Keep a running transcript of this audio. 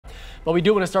But we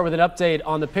do want to start with an update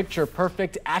on the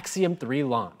picture-perfect Axiom 3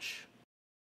 launch.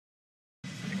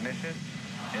 Ignition,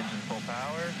 engine full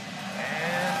power,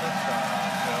 and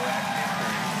liftoff. Go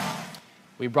Axiom 3.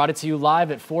 We brought it to you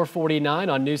live at 4:49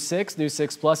 on News 6, News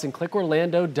 6 Plus, and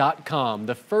clickorlando.com.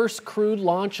 The first crewed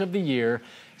launch of the year,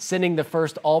 sending the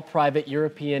first all-private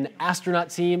European astronaut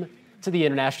team to the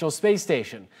International Space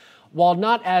Station. While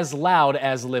not as loud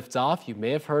as liftoff, you may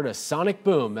have heard a sonic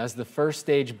boom as the first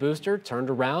stage booster turned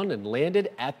around and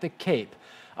landed at the Cape.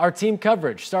 Our team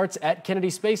coverage starts at Kennedy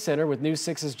Space Center with News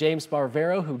 6's James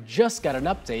Sparvero, who just got an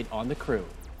update on the crew.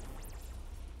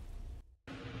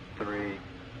 3,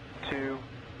 2,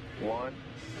 1,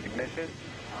 ignition,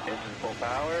 engine full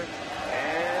power,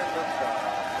 and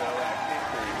liftoff. Go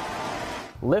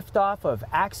Axiom 3. Liftoff of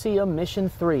Axiom Mission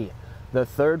 3, the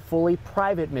third fully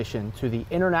private mission to the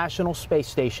International Space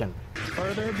Station.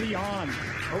 Further beyond,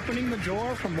 opening the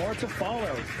door for more to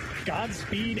follow.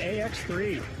 Godspeed,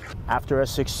 Ax-3. After a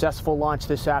successful launch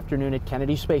this afternoon at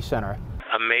Kennedy Space Center,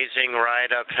 amazing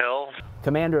ride uphill.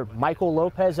 Commander Michael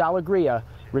Lopez Alegria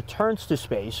returns to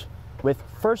space with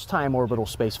first-time orbital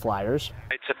space flyers.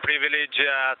 It's a privilege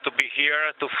to be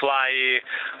here, to fly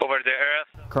over the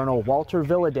Earth. Colonel Walter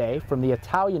Villaday from the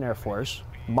Italian Air Force,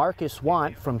 Marcus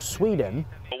Want from Sweden,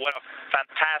 What a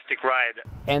fantastic ride.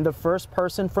 and the first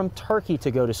person from Turkey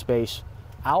to go to space,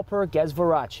 Alper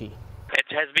Gezveraci. It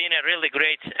has been a really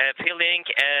great feeling,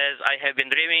 as I have been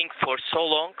dreaming for so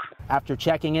long. After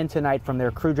checking in tonight from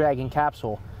their Crew Dragon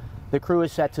capsule, the crew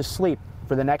is set to sleep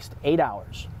for the next 8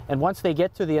 hours. And once they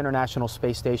get to the International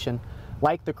Space Station,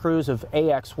 like the crews of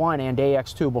Ax-1 and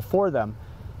Ax-2 before them,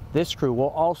 this crew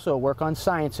will also work on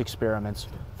science experiments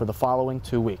for the following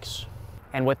 2 weeks.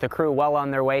 And with the crew well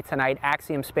on their way tonight,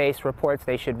 Axiom Space reports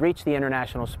they should reach the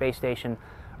International Space Station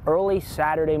early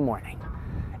Saturday morning.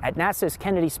 At NASA's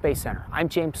Kennedy Space Center, I'm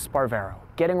James Sparvero,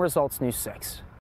 Getting Results News 6.